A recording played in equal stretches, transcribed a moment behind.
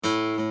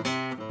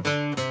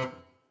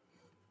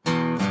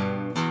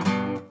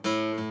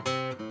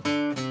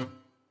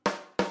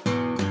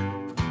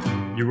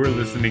You are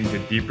listening to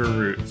Deeper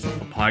Roots, a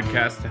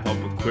podcast to help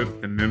equip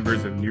the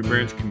members of New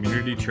Branch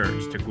Community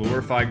Church to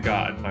glorify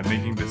God by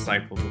making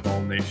disciples of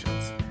all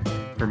nations.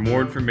 For more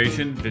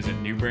information, visit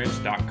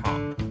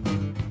newbranch.com.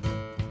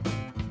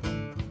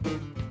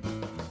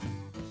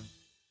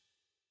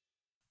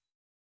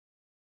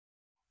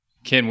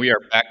 Ken, we are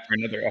back for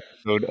another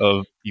episode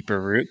of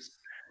Deeper Roots.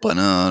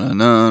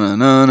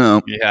 Ba-na-na-na-na-na.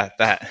 Yeah,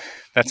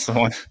 that's the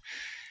one.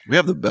 We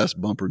have the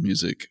best bumper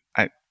music.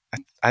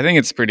 I think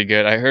it's pretty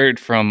good. I heard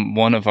from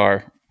one of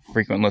our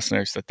frequent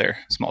listeners that their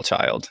small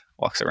child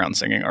walks around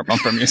singing our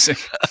bumper music.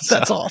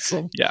 That's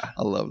awesome. Yeah.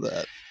 I love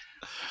that.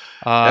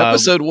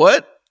 Episode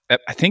what?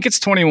 I think it's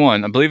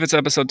 21. I believe it's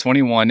episode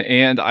 21.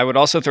 And I would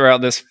also throw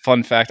out this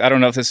fun fact. I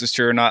don't know if this is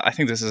true or not. I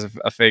think this is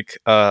a fake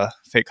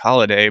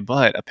holiday,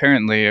 but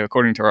apparently,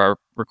 according to our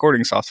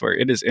recording software,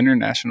 it is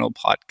International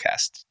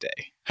Podcast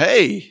Day.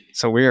 Hey.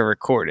 So we are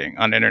recording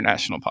on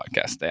International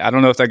Podcast Day. I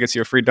don't know if that gets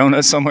you a free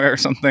donut somewhere or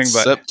something,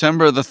 but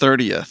September the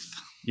 30th.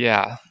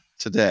 Yeah.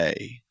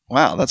 Today.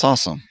 Wow, that's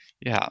awesome.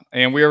 Yeah.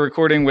 And we are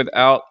recording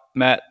without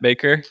Matt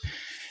Baker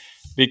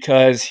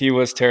because he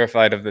was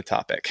terrified of the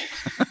topic.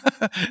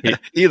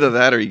 Either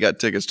that or you got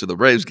tickets to the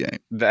Braves game.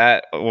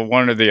 That,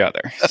 one or the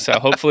other. So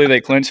hopefully they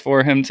clinch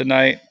for him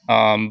tonight.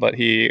 But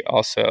he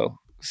also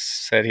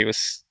said he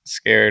was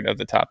scared of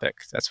the topic.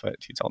 That's what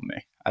he told me.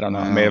 I don't know.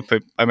 Wow.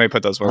 I may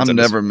put those words. I'm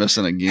never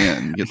missing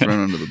again. You get thrown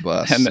under the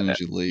bus as soon as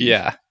you leave.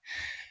 Yeah.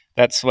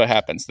 That's what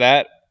happens.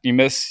 That you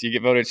miss, you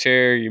get voted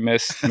chair, you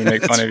miss, we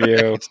make fun of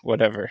you,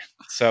 whatever.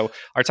 So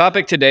our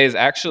topic today is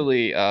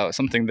actually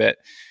something that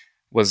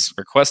was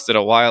requested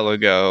a while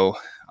ago.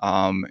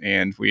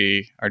 And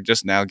we are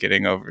just now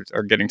getting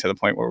to the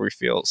point where we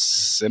feel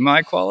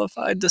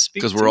semi-qualified to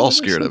speak. Because we're all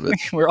scared of it.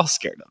 We're all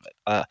scared of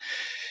it.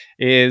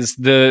 Is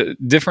the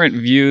different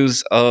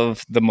views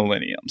of the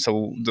millennium.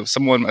 So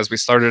someone, as we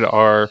started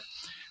our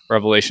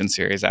Revelation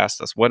series,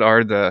 asked us, what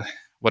are the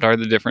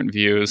different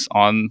views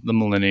on the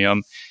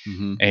millennium,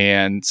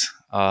 and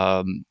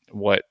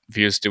what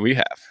views do we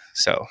have?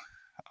 So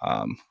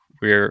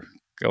we're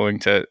going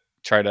to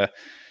try to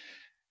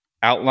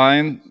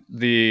outline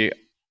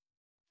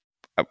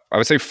I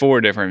would say 4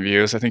 different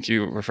views. I think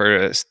Kip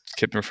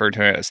referred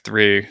to it as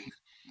 3.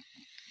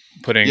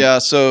 Yeah,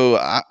 so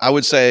I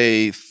would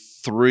say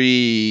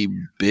 3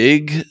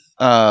 big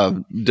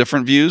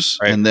different views,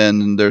 right? And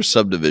then there's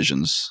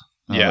subdivisions.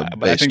 But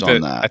I think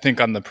I think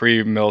on the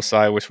pre-mill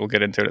side, which we'll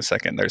get into in a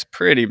second, there's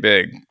pretty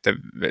big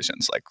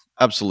divisions.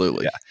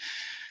 Absolutely. Yeah.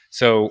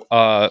 So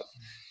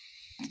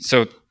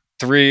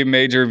 3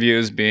 major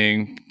views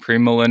being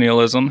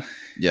premillennialism,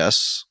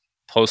 yes,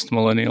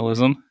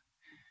 postmillennialism,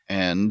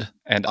 and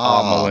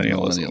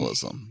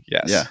amillennialism.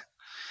 Yes. Yeah.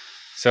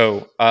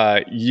 So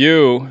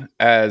you,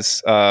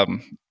 as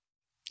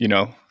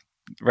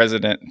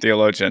resident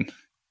theologian,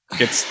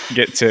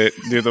 get to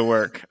do the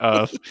work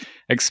of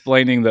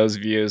explaining those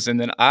views, and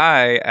then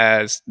I,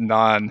 as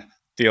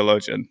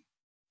non-theologian,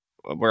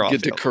 we're all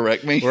get to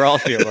correct me. We're all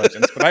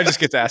theologians, but I just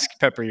get to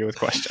pepper you with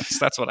questions.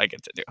 That's what I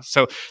get to do.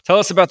 So tell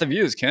us about the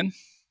views, Ken.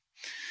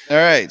 All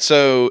right.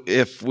 So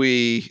if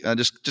we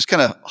just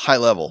kind of high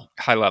level,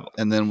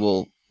 and then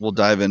we'll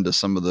dive into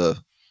some of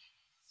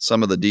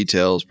the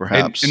details,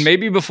 perhaps. And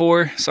maybe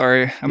before,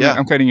 sorry,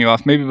 I'm cutting you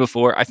off. Maybe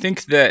before, I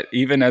think that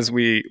even as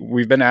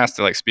we've been asked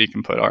to speak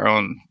and put our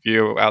own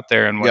view out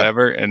there and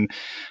whatever, and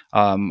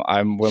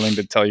I'm willing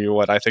to tell you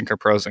what I think are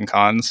pros and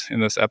cons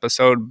in this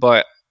episode,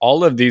 but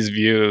all of these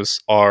views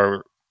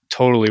are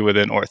totally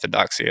within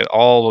orthodoxy.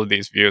 All of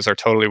these views are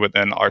totally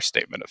within our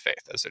statement of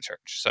faith as a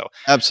church. So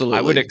absolutely,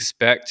 I would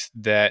expect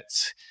that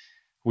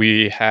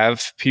we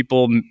have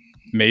people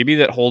maybe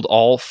that hold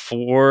all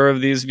 4 of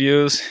these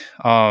views.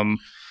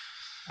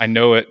 I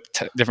know at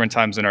different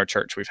times in our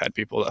church, we've had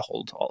people that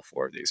hold all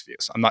 4 of these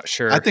views. I'm not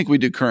sure. I think we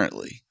do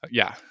currently.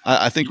 Yeah.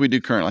 I think we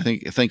do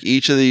currently. I think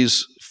each of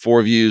these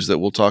 4 views that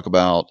we'll talk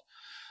about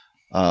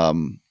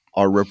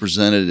are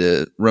represented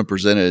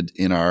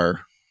in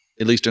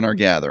at least in our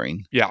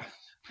gathering. Yeah.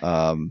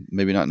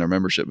 Maybe not in our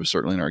membership, but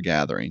certainly in our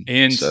gathering.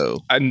 And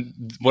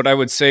what I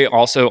would say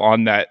also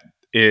on that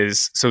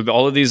is, so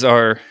all of these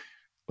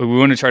we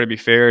want to try to be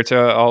fair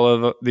to all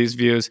of these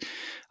views,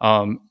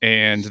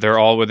 and they're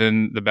all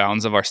within the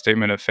bounds of our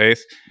statement of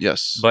faith.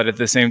 Yes. But at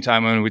the same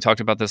time, when we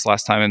talked about this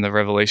last time in the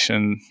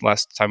Revelation,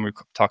 last time we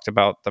talked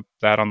about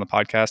that on the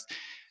podcast,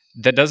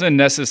 that doesn't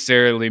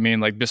necessarily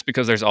mean just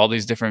because there's all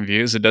these different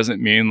views, it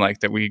doesn't mean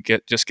that we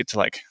get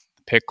to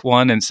pick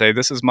one and say,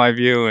 this is my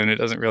view, and it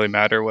doesn't really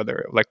matter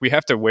whether we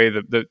have to weigh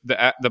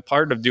the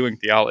part of doing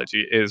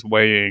theology is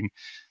weighing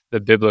the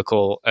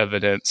biblical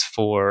evidence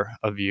for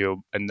a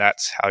view, and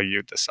that's how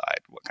you decide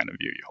what kind of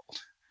view you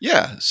hold.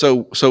 Yeah.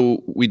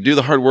 So we do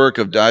the hard work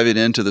of diving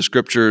into the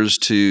scriptures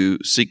to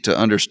seek to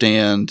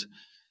understand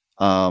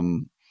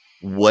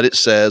what it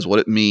says, what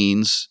it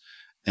means,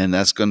 and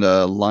that's going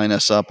to line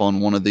us up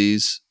on one of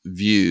these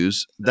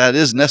views. That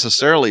is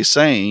necessarily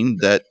saying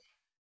that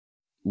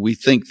we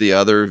think the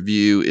other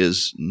view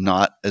is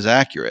not as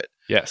accurate.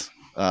 Yes.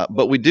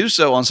 But we do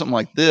so on something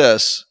like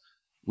this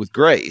with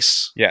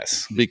grace.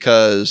 Yes.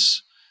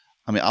 Because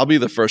I mean, I'll be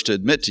the first to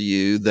admit to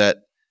you that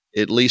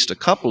at least a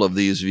couple of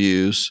these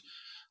views,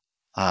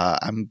 I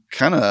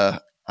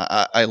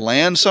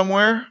land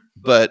somewhere,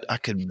 but I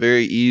could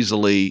very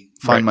easily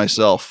find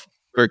myself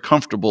very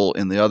comfortable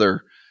in the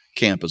other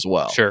camp as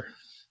well. Sure.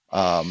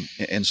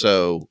 And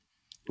so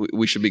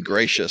we should be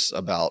gracious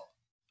about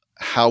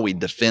how we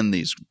defend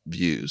these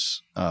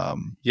views.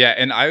 Yeah,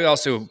 and I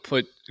also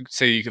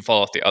say you could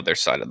fall off the other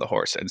side of the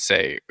horse and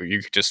say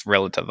you could just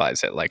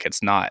relativize it, like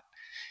it's not.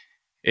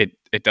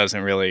 It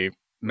doesn't really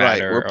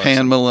matter. Right, we're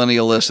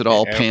pan-millennialists. It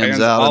all pans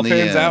out in the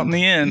end. Out in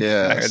the end.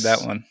 Yes. I heard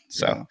that one.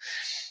 So,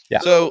 yeah.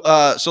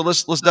 So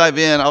let's dive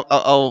in.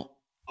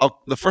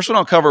 The first one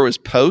I'll cover is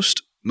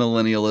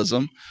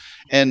post-millennialism,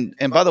 and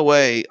by the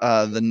way,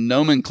 the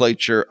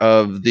nomenclature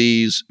of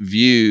these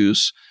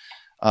views,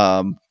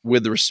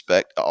 with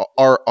respect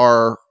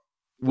are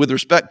with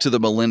respect to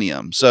the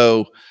millennium.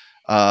 So,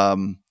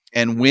 and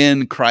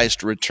when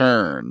Christ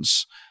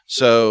returns.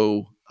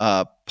 So,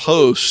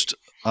 post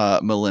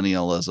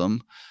millennialism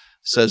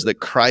says that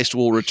Christ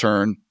will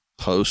return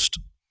post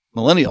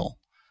millennial.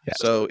 Yes.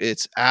 So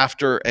it's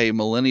after a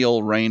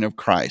millennial reign of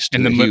Christ.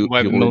 And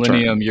what millennium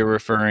return. You're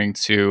referring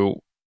to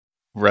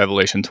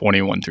Revelation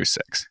 21 through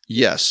 6.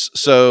 Yes.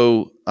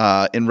 So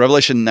in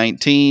Revelation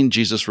 19,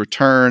 Jesus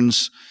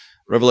returns.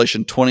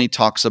 Revelation 20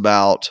 talks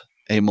about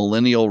a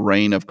millennial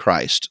reign of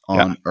Christ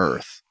on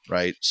earth,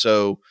 right?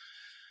 So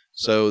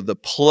the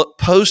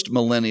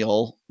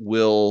post-millennial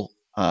will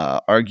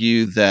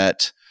argue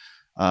that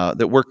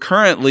we're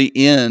currently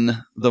in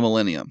the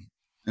millennium.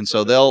 And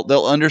so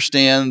they'll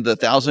understand the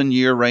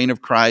 1,000-year reign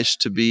of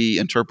Christ to be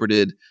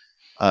interpreted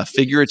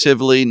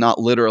figuratively, not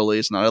literally.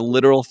 It's not a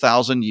literal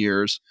 1,000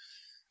 years,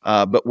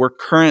 but we're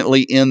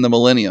currently in the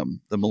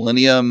millennium. The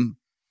millennium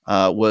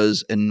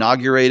was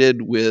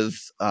inaugurated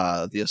with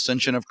the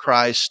ascension of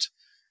Christ.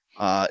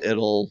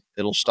 It'll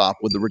stop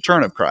with the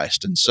return of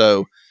Christ. And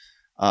so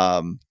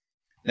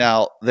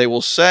now they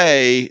will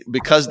say,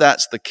 because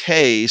that's the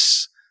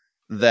case,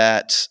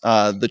 that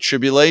the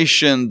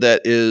tribulation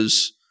that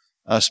is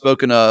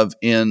spoken of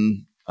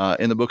in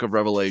the book of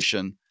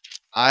Revelation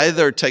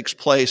either takes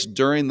place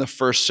during the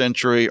first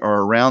century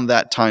or around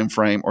that time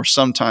frame, or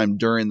sometime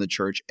during the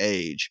church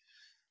age.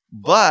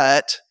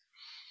 But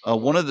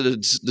one of the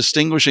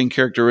distinguishing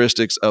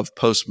characteristics of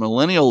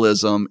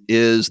postmillennialism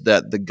is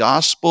that the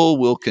gospel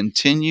will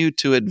continue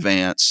to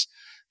advance.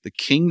 The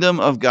kingdom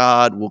of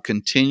God will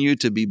continue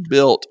to be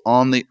built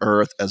on the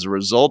earth as a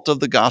result of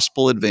the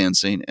gospel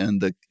advancing,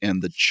 and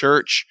the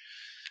church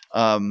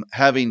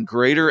having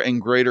greater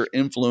and greater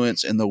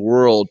influence in the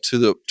world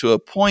to a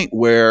point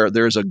where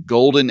there's a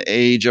golden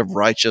age of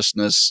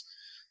righteousness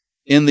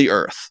in the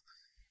earth,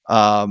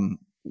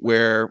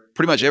 where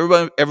pretty much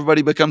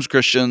everybody becomes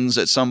Christians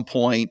at some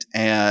point,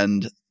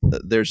 and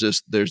there's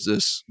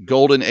this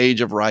golden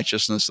age of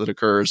righteousness that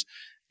occurs,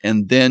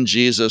 and then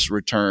Jesus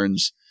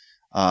returns.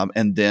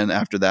 And then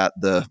after that,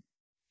 the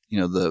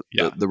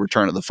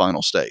return of the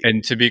final state.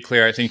 And to be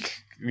clear, I think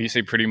you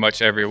say pretty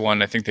much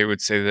everyone. I think they would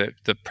say that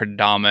the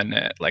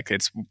predominant, like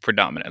it's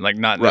predominant, like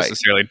not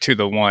necessarily to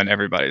the one.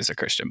 Everybody's a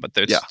Christian, but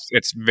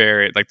it's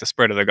very like the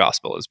spread of the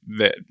gospel is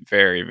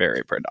very,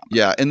 very predominant.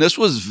 Yeah, and this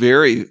was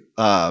very.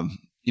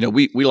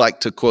 We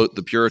like to quote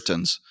the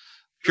Puritans.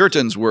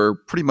 Puritans were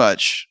pretty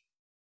much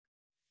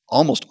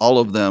almost all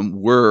of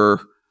them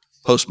were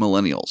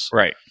post-millennials.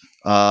 Right.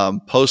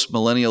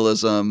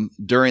 Post-millennialism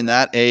during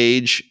that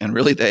age, and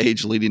really the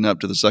age leading up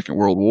to the Second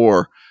World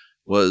War,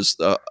 was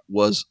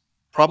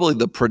probably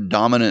the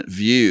predominant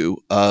view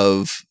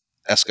of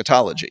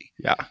eschatology.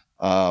 Yeah.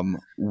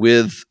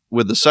 With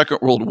the Second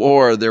World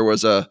War, there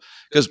was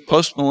because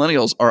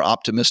post-millennials are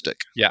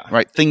optimistic. Yeah.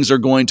 Right. Things are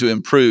going to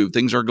improve.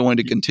 Things are going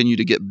to continue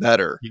to get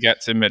better. You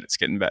got to admit it's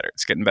getting better.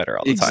 It's getting better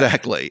all the time.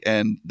 Exactly.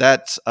 And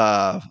that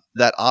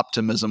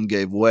optimism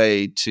gave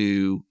way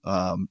to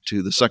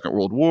the Second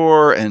World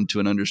War and to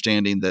an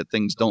understanding that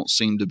things don't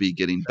seem to be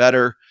getting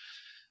better.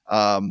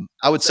 I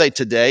would say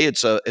today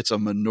it's a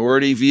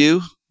minority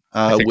view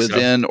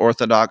within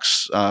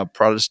Orthodox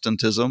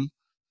Protestantism.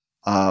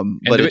 But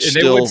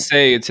they would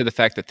say to the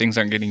fact that things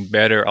aren't getting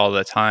better all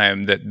the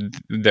time, that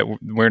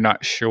we're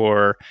not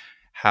sure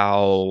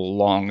how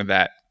long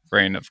that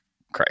reign of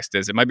Christ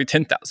is. It might be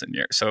 10,000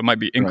 years, so it might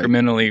be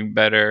incrementally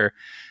better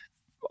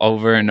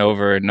over and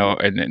over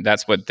and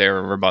that's what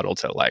their rebuttal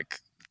to like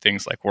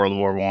things like World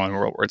War I,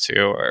 World War II,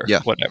 or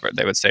whatever.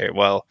 They would say,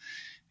 well,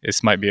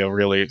 this might be a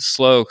really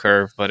slow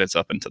curve, but it's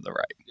up and to the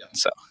right.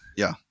 So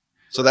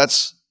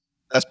that's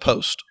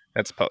post.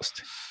 That's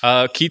post.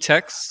 Key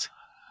text.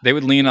 They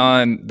were leaning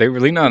on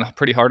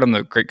pretty hard on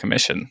the Great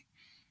Commission.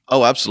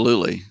 Oh,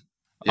 absolutely.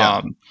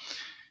 Yeah.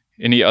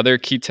 Any other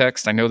key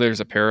text? I know there's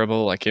a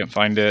parable. I can't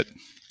find it.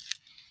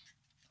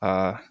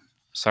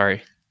 Sorry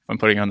if I'm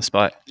putting you on the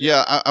spot.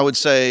 Yeah, I would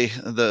say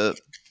the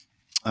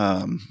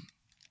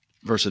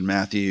verse in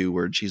Matthew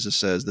where Jesus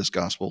says this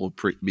gospel will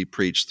be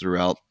preached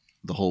throughout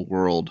the whole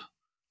world,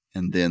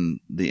 and then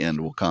the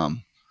end will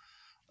come.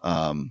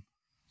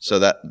 So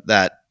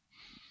that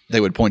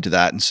they would point to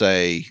that and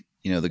say,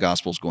 the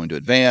gospel is going to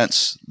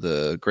advance.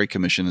 The Great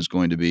Commission is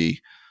going to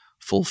be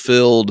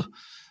fulfilled,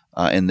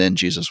 and then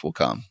Jesus will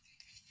come.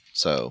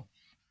 So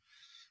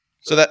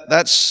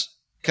that's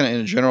kind of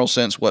in a general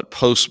sense what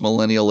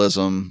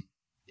postmillennialism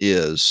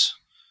is.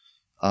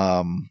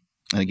 And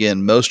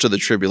again, most of the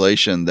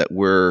tribulation that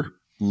we're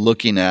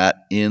looking at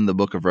in the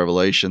book of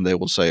Revelation, they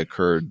will say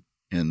occurred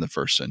in the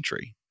first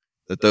century,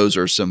 that those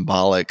are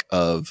symbolic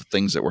of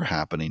things that were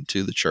happening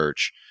to the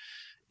church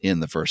in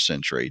the first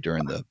century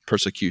during the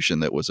persecution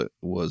that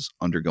was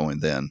undergoing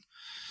then.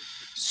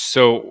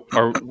 So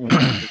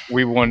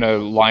we want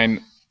to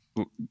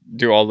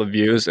do all the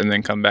views and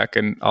then come back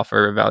and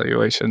offer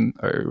evaluation,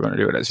 or we want to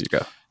do it as you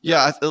go?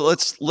 Yeah,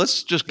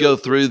 let's just go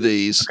through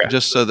these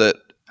just so that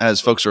as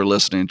folks are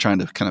listening, trying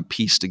to kind of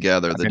piece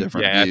together the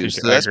different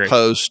views. So that's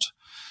post.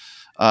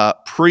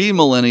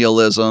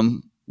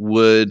 Premillennialism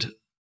would,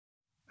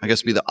 I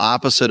guess, be the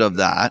opposite of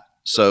that.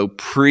 So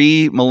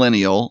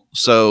pre-millennial.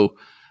 So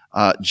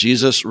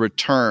Jesus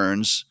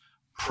returns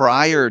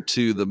prior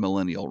to the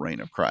millennial reign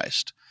of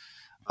Christ.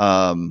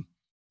 Now,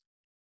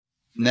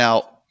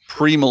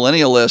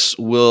 premillennialists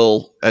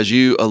will, as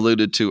you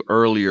alluded to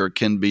earlier,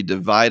 can be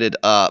divided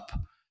up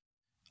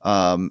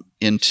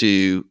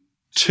into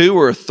 2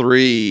 or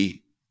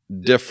 3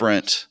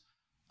 different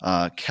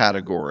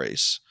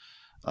categories.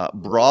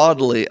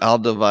 Broadly, I'll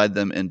divide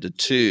them into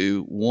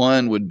 2.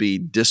 One would be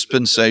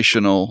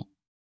dispensational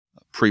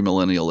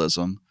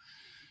premillennialism,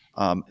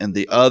 and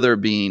the other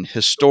being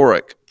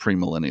historic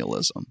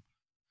premillennialism.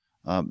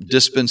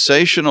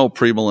 Dispensational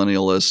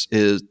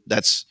premillennialist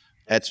that's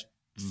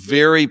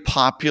very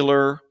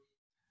popular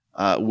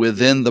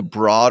within the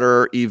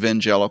broader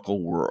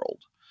evangelical world.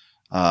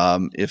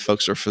 If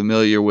folks are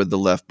familiar with the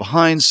Left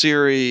Behind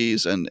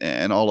series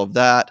and all of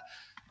that,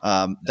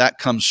 that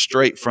comes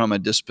straight from a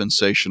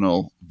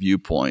dispensational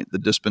viewpoint. The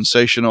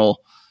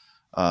dispensational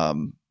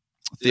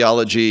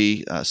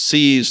theology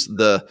sees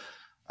the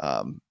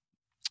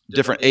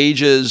different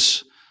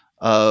ages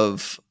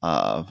of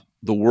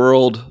the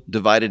world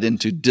divided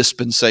into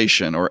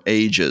dispensation or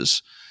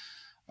ages.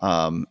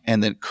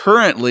 And then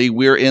currently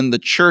we're in the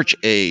church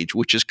age,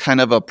 which is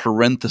kind of a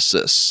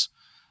parenthesis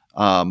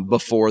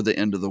before the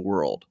end of the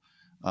world.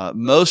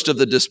 Most of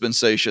the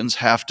dispensations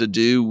have to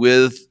do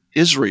with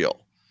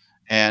Israel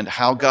and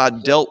how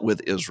God dealt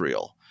with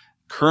Israel.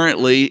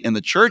 Currently in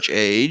the church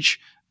age,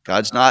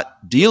 God's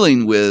not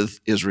dealing with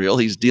Israel,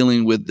 he's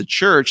dealing with the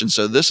church. And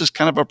so this is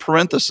kind of a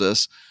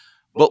parenthesis.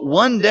 But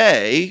one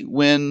day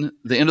when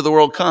the end of the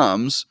world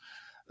comes,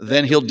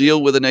 then he'll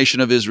deal with the nation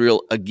of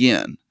Israel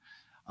again.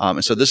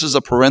 And so this is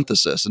a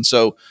parenthesis. And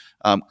so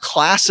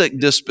classic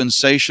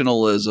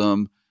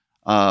dispensationalism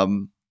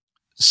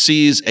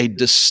sees a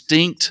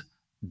distinct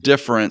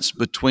difference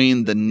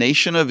between the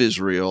nation of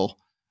Israel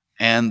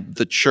and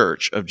the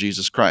church of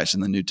Jesus Christ in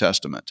the New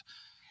Testament.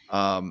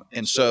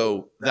 And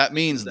so that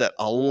means that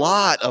a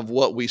lot of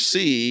what we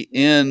see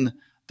in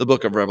the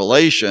book of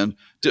Revelation,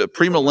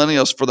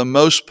 premillennialists for the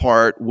most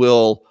part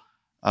will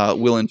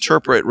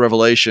interpret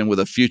Revelation with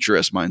a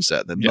futurist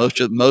mindset. That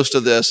most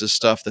of this is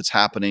stuff that's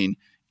happening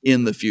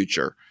in the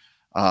future.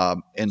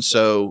 And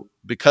so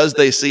because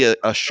they see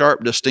a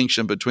sharp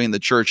distinction between the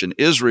church and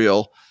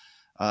Israel,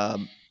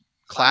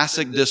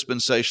 classic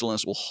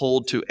dispensationalists will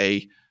hold to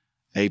a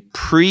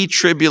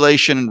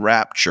pre-tribulation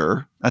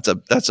rapture.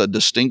 That's a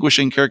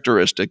distinguishing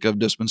characteristic of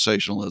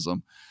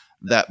dispensationalism,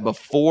 that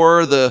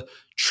before the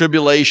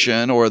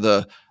tribulation or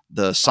the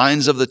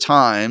signs of the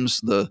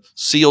times, the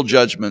seal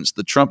judgments,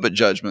 the trumpet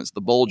judgments,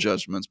 the bowl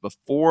judgments,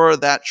 before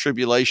that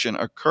tribulation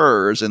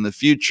occurs in the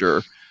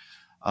future,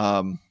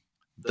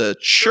 the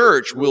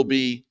church will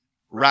be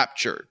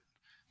raptured.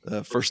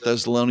 The 1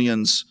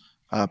 Thessalonians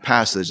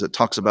passage that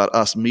talks about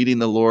us meeting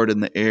the Lord in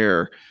the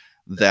air,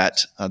 that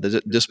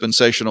the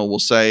dispensational will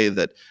say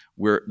that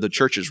the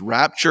church is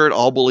raptured.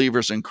 All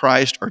believers in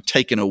Christ are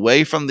taken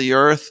away from the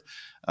earth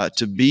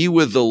to be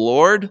with the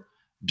Lord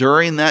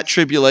during that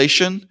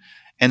tribulation.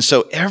 And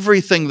so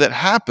everything that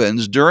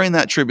happens during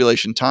that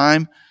tribulation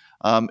time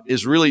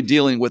is really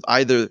dealing with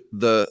either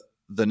the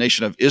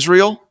nation of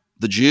Israel,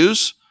 the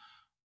Jews,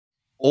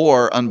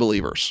 or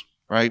unbelievers,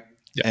 right?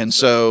 Yeah. And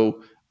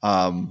so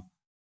the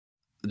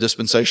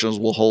dispensationals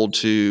will hold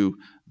to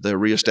the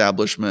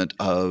reestablishment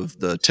of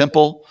the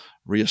temple,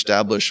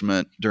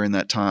 reestablishment during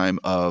that time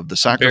of the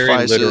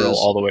sacrifices. Very literal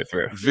all the way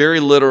through. Very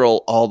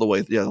literal all the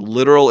way. Yeah,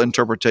 literal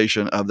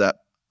interpretation of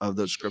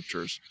those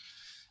scriptures.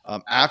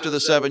 After the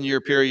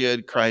 7-year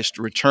period, Christ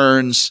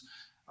returns,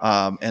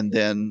 and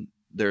then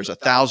there's a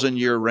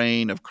 1,000-year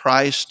reign of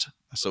Christ.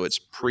 So it's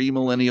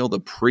premillennial, the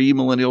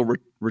premillennial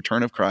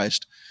return of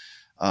Christ.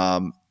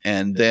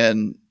 And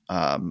then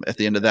at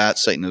the end of that,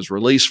 Satan is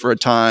released for a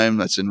time.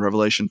 That's in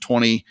Revelation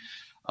 20.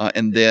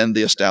 And then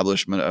the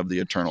establishment of the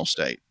eternal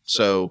state.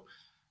 So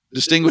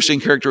distinguishing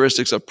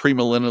characteristics of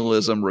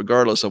premillennialism,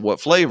 regardless of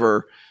what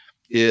flavor,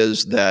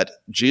 is that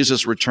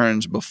Jesus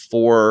returns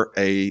before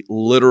a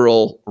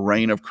literal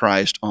reign of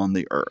Christ on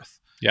the earth.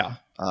 Yeah.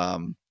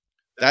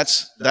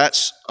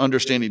 That's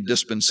understanding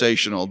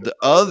dispensational. The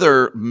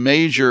other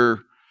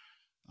major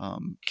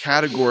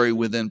category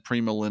within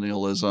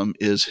premillennialism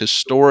is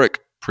historic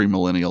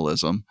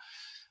premillennialism.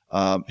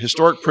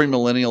 Historic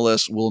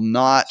premillennialists will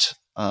not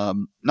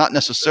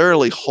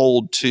necessarily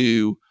hold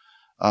to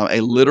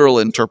a literal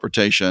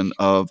interpretation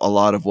of a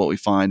lot of what we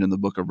find in the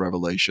book of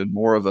Revelation,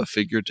 more of a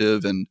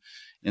figurative and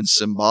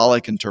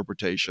symbolic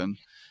interpretation.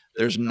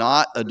 There's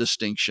not a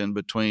distinction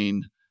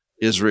between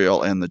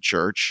Israel and the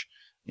church.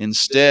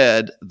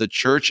 Instead, the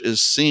church is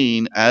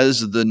seen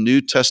as the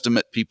New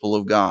Testament people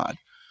of God.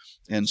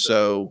 And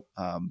so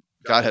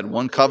God had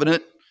one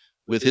covenant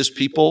with his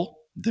people.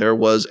 There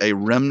was a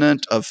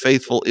remnant of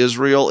faithful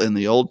Israel in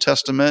the Old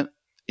Testament,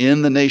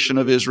 in the nation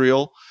of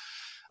Israel.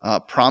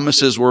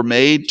 Promises were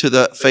made to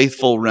the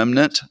faithful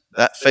remnant.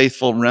 That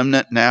faithful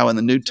remnant now in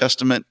the New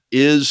Testament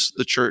is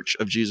the church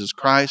of Jesus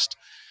Christ.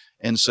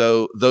 And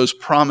so those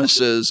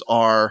promises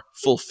are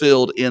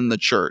fulfilled in the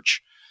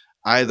church,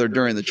 either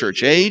during the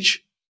church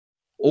age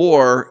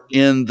or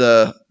in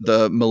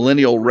the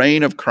millennial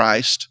reign of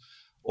Christ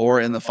or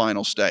in the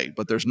final state.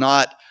 But there's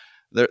not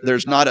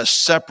a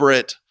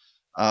separate,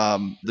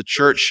 the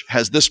church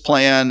has this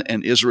plan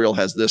and Israel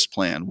has this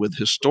plan. With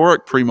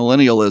historic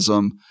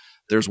premillennialism,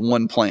 there's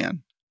one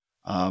plan,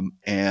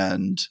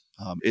 and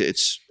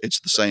it's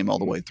the same all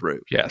the way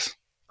through. Yes.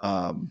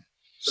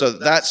 So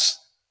that's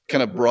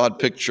kind of broad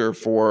picture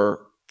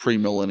for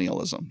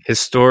premillennialism.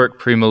 Historic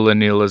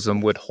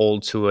premillennialism would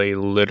hold to a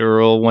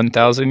literal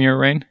 1,000-year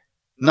reign?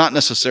 Not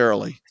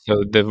necessarily.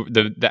 So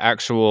the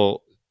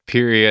actual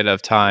period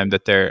of time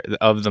that they're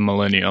of the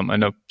millennium. I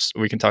know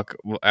we can talk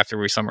after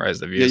we summarize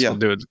the views. We'll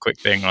do a quick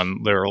thing on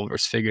literal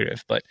versus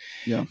figurative, but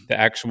the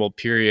actual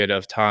period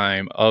of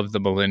time of the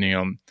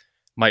millennium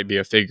might be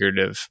a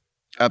figurative.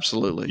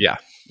 Absolutely.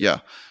 Yeah.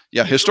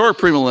 Historic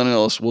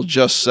premillennialists will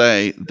just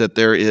say that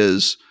there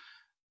is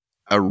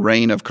a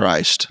reign of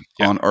Christ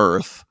on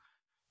earth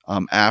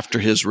after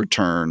his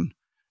return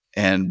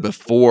and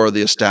before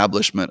the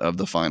establishment of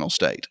the final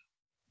state.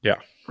 Yeah.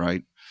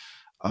 Right.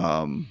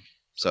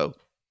 So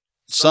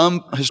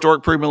some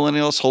historic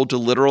premillennialists hold to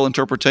literal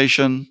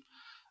interpretation.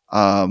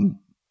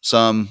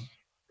 Some,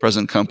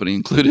 present company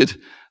included,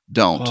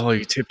 don't. Oh,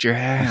 you tipped your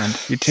hand.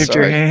 You tipped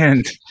your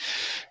hand.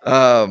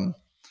 So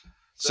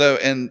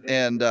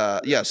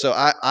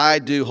I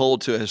do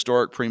hold to a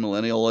historic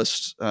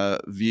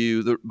premillennialist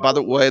view. By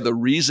the way, the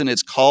reason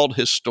it's called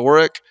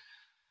historic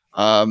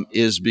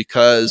is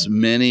because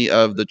many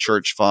of the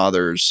church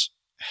fathers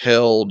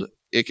held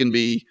it can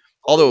be,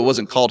 although it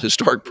wasn't called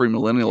historic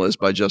premillennialist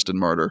by Justin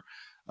Martyr,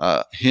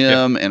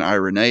 and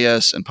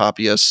Irenaeus and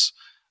Papias,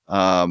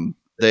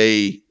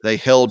 they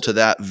held to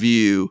that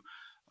view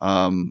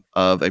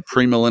of a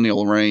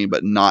premillennial reign,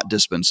 but not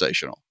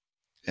dispensational.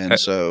 And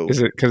so,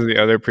 is it because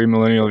the other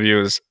premillennial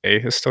view is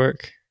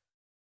ahistoric?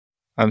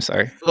 I'm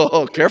sorry.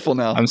 Oh, careful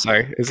now. I'm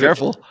sorry.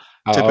 Careful.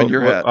 Tipping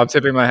your hat. I'm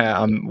tipping my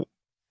hat.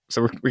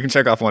 So we can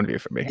check off one view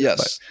for me.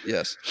 Yes.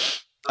 Yes.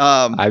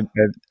 And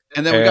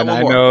then we got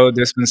one more. I know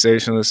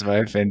dispensationalists, if I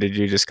offended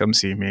you, just come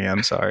see me.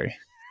 I'm sorry.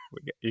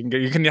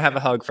 You can have a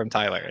hug from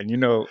Tyler, and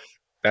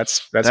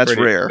that's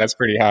pretty rare. That's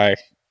pretty high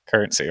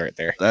currency right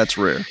there. That's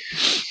rare.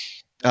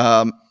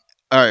 All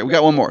right, we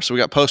got one more. So we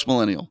got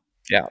postmillennial.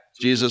 Yeah.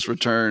 Jesus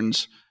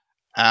returns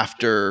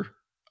after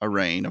a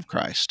reign of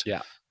Christ.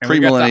 Yeah. And we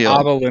got the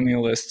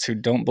amillennialists who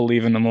don't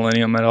believe in the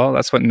millennium at all.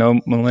 That's what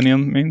no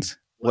millennium means.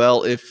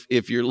 Well,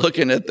 if you're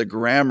looking at the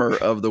grammar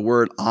of the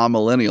word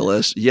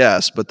amillennialist,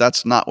 yes, but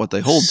that's not what they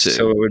hold to.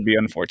 So it would be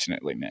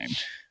unfortunately named.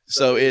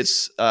 So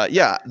it's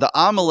the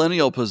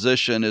amillennial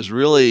position is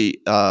really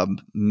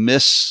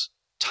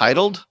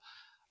mistitled,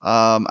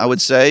 I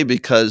would say,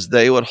 because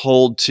they would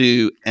hold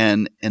to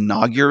an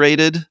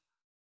inaugurated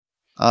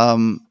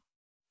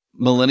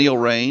millennial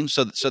reign.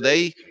 So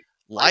they,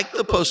 like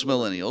the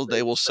postmillennials,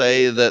 they will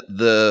say that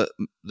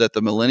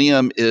the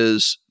millennium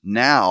is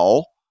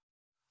now,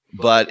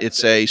 but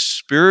it's a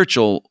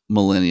spiritual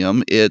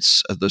millennium.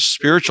 It's the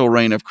spiritual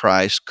reign of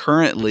Christ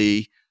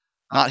currently,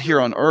 not here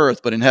on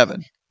earth, but in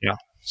heaven. Yeah.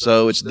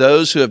 So it's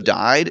those who have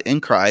died in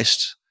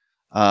Christ.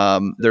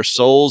 Their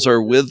souls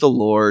are with the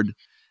Lord,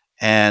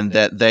 and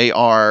that they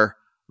are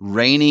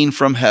reigning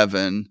from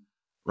heaven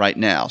right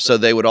now. So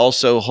they would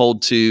also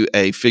hold to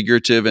a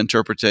figurative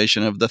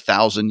interpretation of the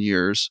 1,000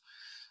 years.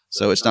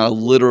 So it's not a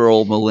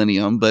literal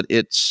millennium, but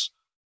it's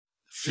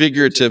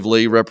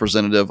figuratively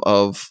representative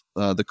of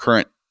the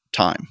current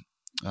time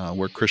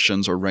where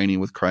Christians are reigning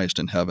with Christ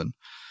in heaven.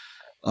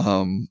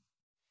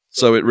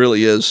 So it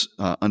really is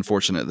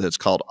unfortunate that it's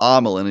called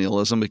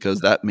amillennialism, because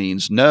that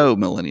means no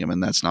millennium,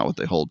 and that's not what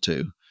they hold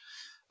to.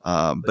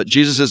 But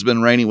Jesus has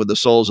been reigning with the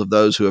souls of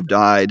those who have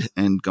died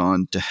and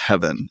gone to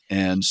heaven.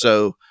 And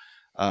so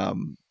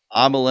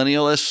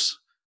amillennialists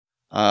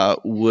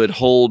would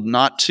hold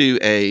not to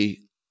a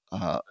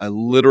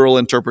literal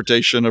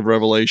interpretation of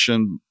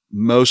Revelation,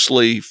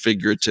 mostly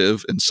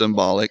figurative and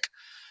symbolic.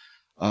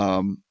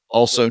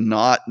 Also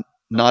not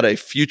a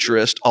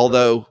futurist,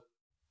 although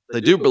they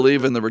do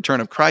believe in the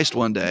return of Christ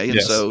one day,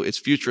 and so it's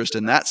futurist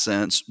in that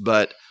sense,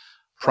 but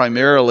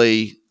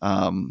primarily,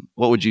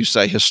 what would you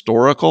say,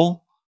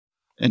 historical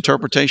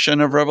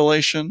interpretation of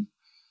Revelation,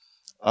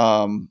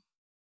 and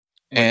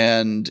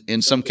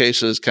in some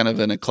cases, kind of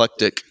an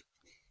eclectic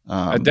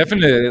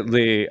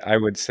Definitely, I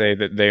would say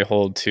that they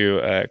hold to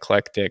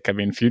eclectic. I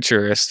mean,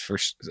 futurist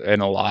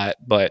in a lot,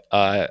 but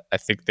I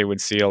think they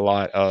would see a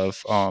lot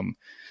of.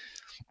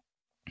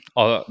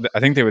 I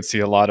think they would see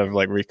a lot of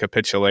like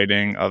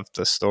recapitulating of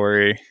the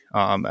story,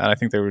 and I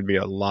think there would be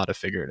a lot of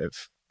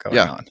figurative going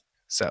Yeah. on.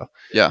 So,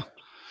 Yeah.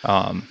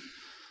 um,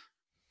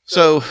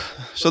 So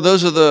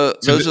those are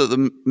so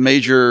the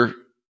major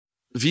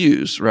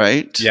views,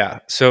 right? yeah.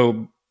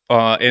 So,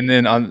 and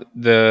then on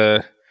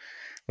the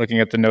looking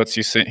at the notes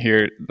you sent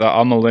here, the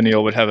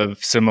amillennial would have a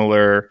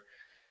similar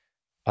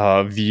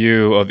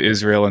view of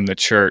Israel and the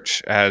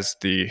church as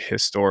the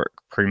historic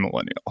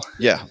premillennial.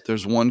 Yeah.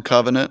 There's one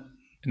covenant.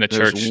 And the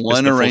There's church is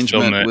one the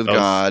arrangement fulfillment with of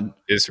God,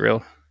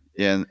 Israel.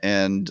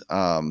 and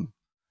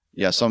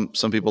yeah, some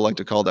people like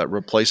to call that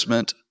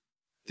replacement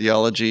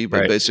theology, but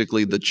Right.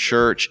 basically the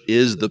church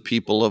is the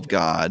people of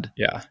God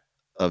Yeah.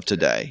 of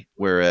today,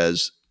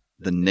 whereas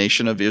the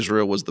nation of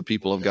Israel was the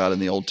people of God in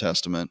the Old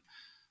Testament.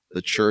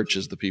 The church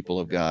is the people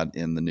of God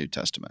in the New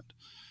Testament.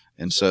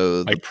 And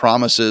so the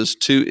promises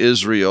to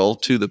Israel,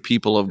 to the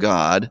people of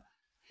God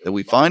that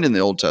we find in the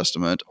Old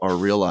Testament are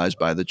realized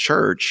by the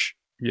church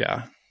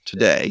Yeah.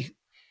 today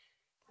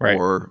Right.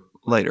 or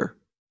later.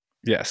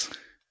 Yes.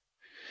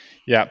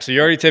 Yeah. So you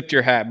already tipped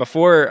your hat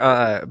before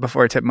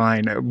I tip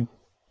mine.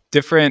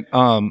 Different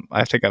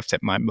I think I've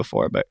tipped mine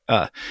before, but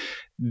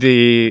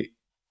the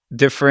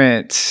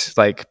different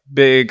like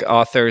big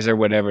authors or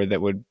whatever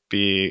that would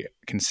be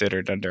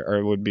considered under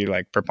or would be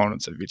like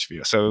proponents of each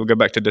view. So we'll go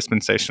back to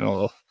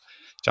dispensational.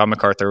 John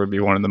MacArthur would be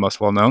one of the most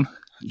well known.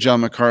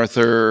 John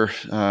MacArthur,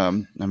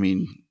 I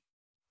mean,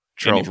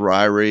 Charles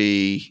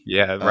Ryrie.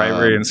 Yeah,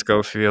 Ryrie and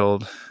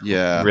Schofield.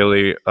 Yeah.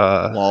 Really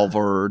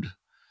Walvoord.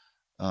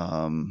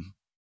 A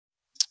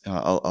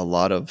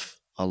lot of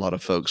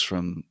folks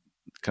from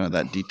kind of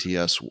that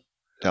DTS,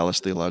 Dallas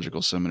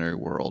Theological Seminary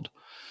world.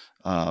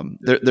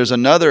 There's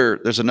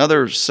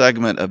another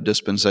segment of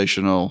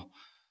dispensational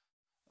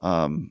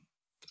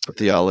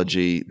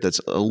theology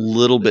that's a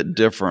little bit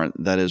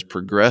different. That is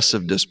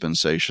progressive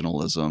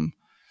dispensationalism.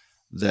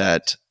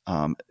 That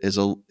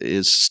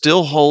is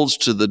still holds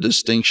to the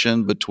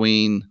distinction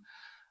between.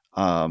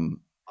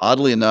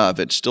 Oddly enough,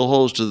 it still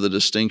holds to the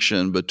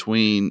distinction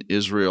between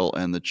Israel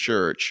and the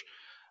church,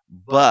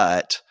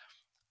 but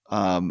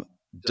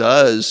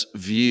does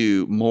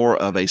view more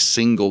of a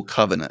single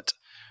covenant.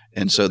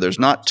 And so there's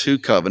not two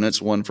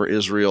covenants, one for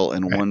Israel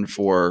and one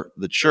for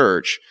the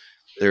church.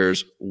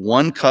 There's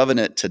one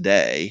covenant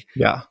today,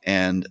 yeah,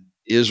 and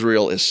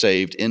Israel is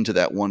saved into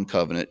that one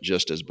covenant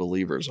just as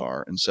believers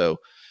are. And so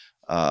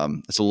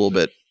it's a little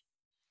bit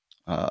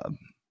of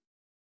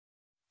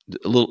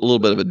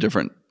a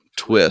different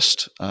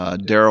twist.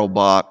 Darrell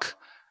Bach,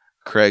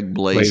 Craig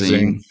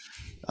Blazing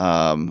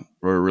wrote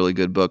a really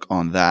good book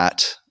on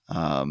that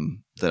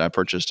that I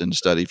purchased and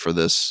studied for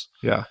this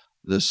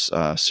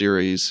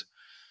series.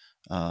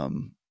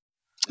 And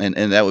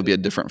that would be a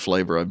different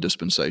flavor of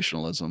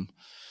dispensationalism.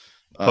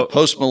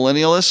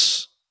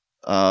 Postmillennialists,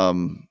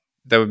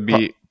 that would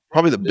be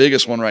probably the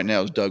biggest one right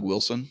now is Doug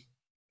Wilson,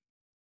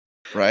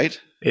 right?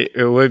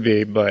 It would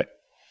be, but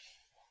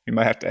you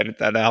might have to edit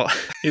that out.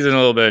 He's in a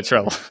little bit of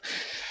trouble.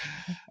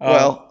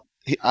 Well,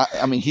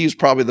 I mean, he's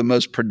probably the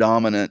most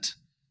predominant,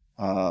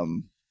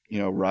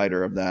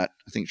 writer of that.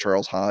 I think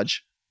Charles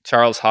Hodge,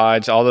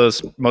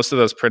 most of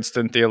those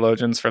Princeton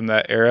theologians from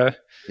that era.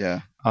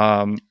 Yeah.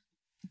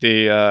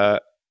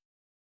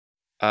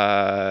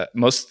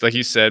 Most, like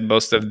you said,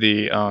 most of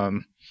the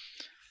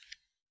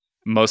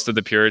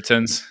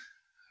Puritans.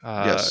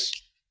 Yes.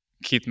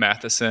 Keith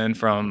Matheson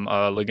from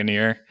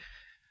Ligonier.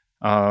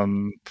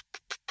 And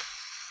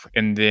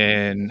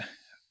then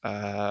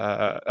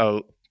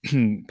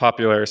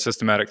popular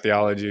systematic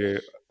theology,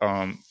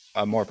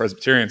 a more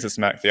Presbyterian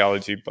systematic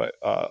theology, but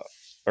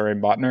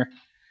Lorraine Botner.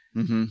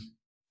 Mm-hmm.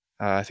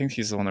 I think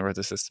he's the one that wrote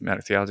the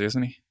systematic theology,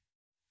 isn't he?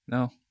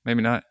 No,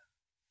 maybe not.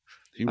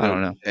 I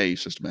don't know. A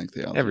systematic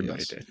theology.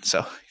 Everybody did.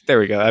 So there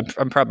we go.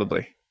 I'm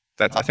probably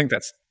that's. I think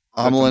that's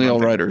millennial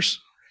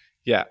writers.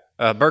 Yeah,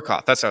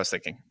 Berkhoff. That's what I was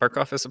thinking.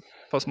 Berkhoff is a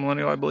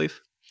postmillennial, I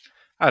believe.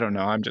 I don't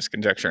know. I'm just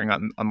conjecturing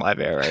on live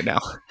air right now.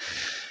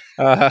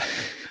 All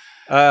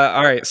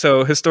right.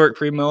 So historic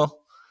premill.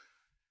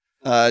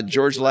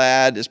 George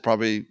Ladd is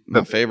probably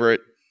my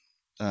favorite.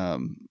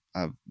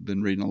 I've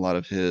been reading a lot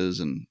of his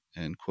and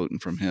quoting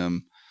from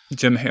him.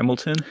 Jim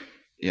Hamilton.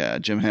 Yeah,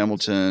 Jim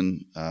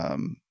Hamilton.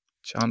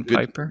 John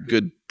Piper.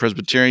 Good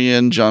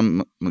Presbyterian.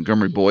 John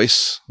Montgomery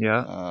Boyce.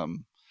 Yeah.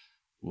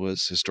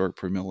 Was historic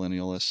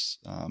premillennialist.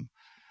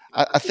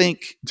 I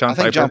think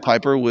John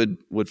Piper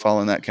would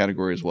fall in that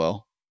category as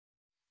well.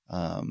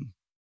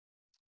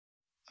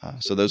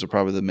 So those are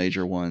probably the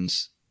major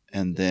ones.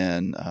 And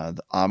then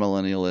the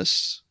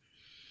amillennialists,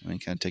 I mean,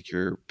 kind of take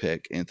your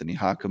pick. Anthony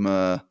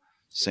Hakama,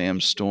 Sam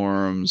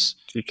Storms,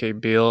 G.K.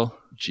 Beale,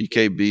 Kim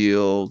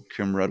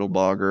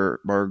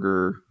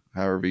Redelbarger,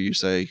 however you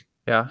say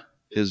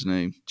his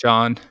name.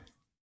 John.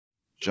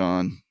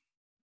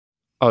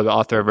 Oh, the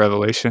author of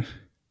Revelation.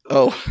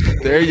 Oh,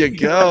 there you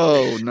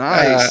go.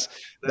 Nice.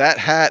 that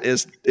hat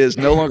is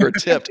no longer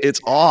tipped.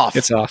 It's off.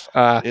 It's off.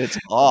 It's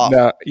off.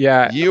 No,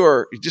 yeah.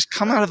 You just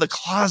come out of the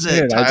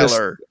closet,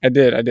 Tyler. I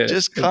did.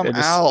 Just come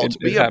out.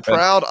 Be a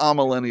proud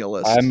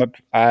amillennialist.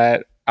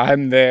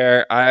 I'm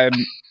there. I'm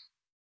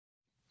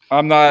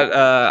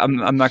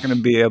not going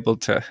to be able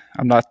to.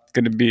 I'm not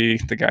going to be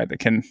the guy that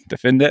can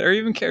defend it or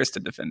even cares to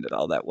defend it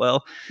all that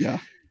well. Yeah.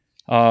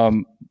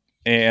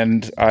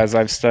 And as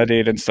I've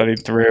studied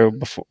through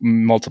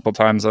multiple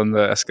times on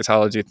the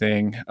eschatology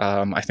thing,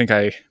 I think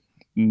I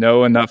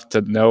know enough to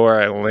know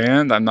where I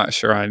land. I'm not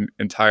sure I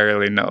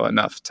entirely know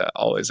enough to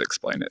always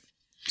explain it.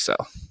 So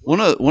one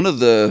of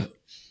the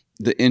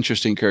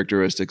interesting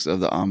characteristics of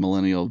the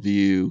amillennial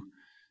view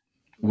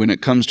when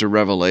it comes to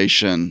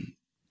Revelation,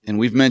 and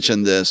we've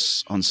mentioned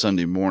this on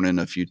Sunday morning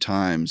a few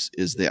times,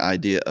 is the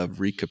idea of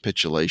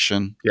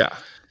recapitulation. Yeah.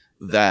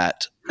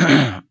 That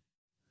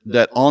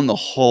on the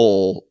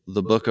whole,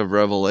 the book of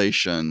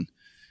Revelation,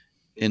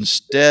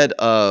 instead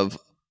of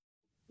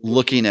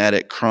looking at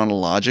it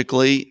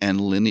chronologically and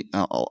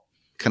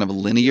kind of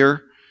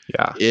linear,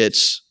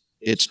 it's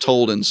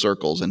told in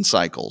circles and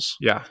cycles.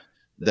 Yeah.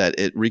 That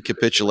it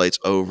recapitulates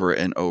over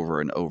and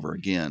over and over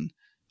again.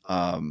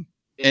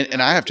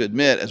 And I have to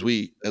admit, as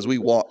we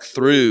walk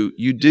through,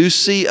 you do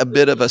see a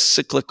bit of a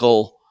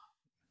cyclical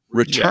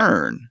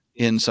return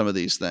in some of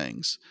these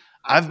things.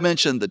 I've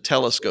mentioned the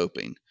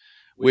telescoping,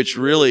 which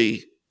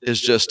really is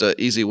just an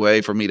easy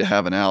way for me to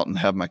have an out and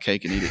have my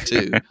cake and eat it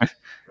too,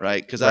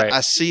 right? Because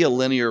I see a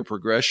linear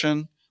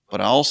progression,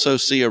 but I also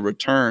see a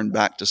return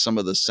back to some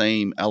of the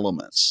same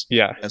elements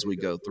as we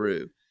go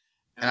through.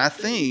 And I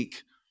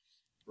think,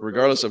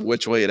 regardless of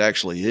which way it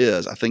actually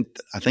is, I think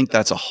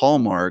that's a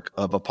hallmark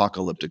of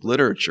apocalyptic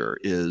literature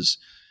is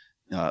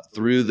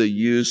through the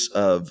use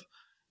of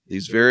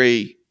these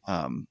very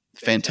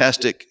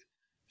fantastic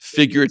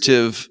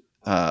figurative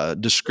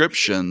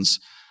descriptions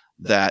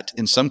that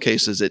in some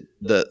cases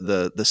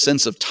the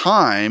sense of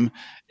time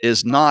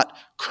is not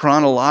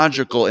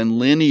chronological and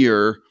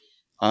linear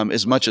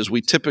as much as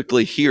we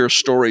typically hear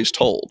stories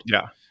told.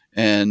 Yeah.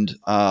 And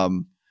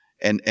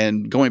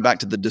going back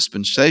to the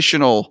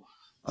dispensational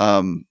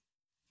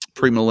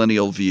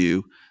premillennial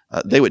view,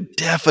 they would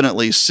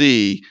definitely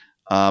see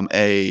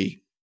a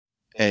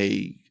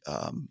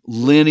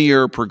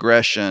linear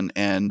progression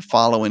and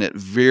following it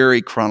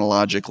very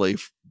chronologically.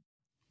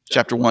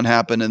 Chapter 1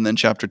 happened, and then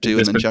chapter 2,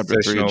 and then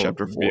chapter 3, and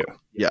chapter 4. View.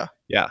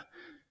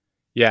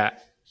 Yeah.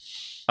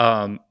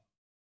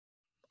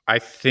 I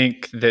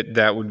think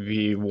that would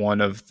be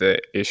one of the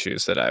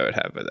issues that I would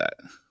have with that.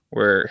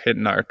 We're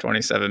hitting our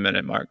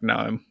 27-minute mark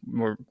now.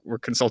 We're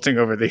consulting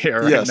over the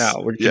air right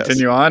now. We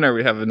continue on, or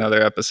we have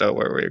another episode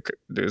where we could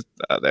do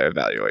the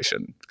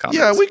evaluation comments.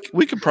 Yeah,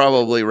 we could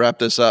probably wrap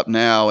this up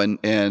now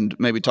and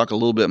maybe talk a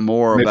little bit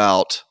more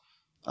about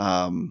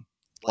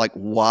like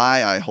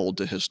why I hold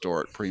to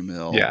historic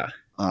premill. Yeah.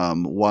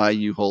 Why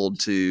you hold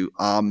to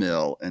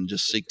amill, and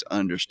just seek to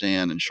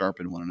understand and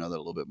sharpen one another a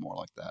little bit more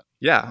like that.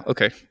 Yeah.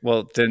 Okay.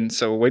 Well, then,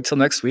 so wait till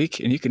next week,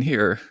 and you can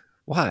hear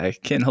why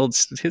Ken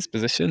holds his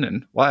position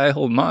and why I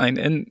hold mine.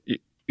 And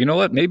you know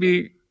what?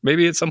 Maybe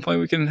at some point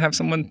we can have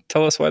someone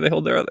tell us why they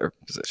hold their other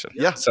position.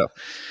 Yeah. So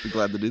be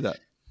glad to do that.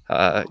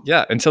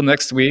 Until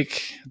next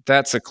week,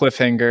 that's a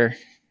cliffhanger.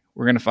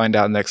 We're going to find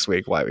out next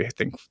week why we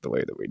think the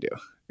way that we do,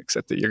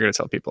 except that you're going to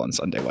tell people on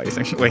Sunday why you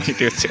think the way you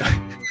do too.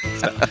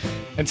 So,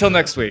 until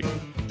next week.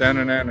 Down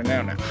and down and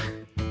down now.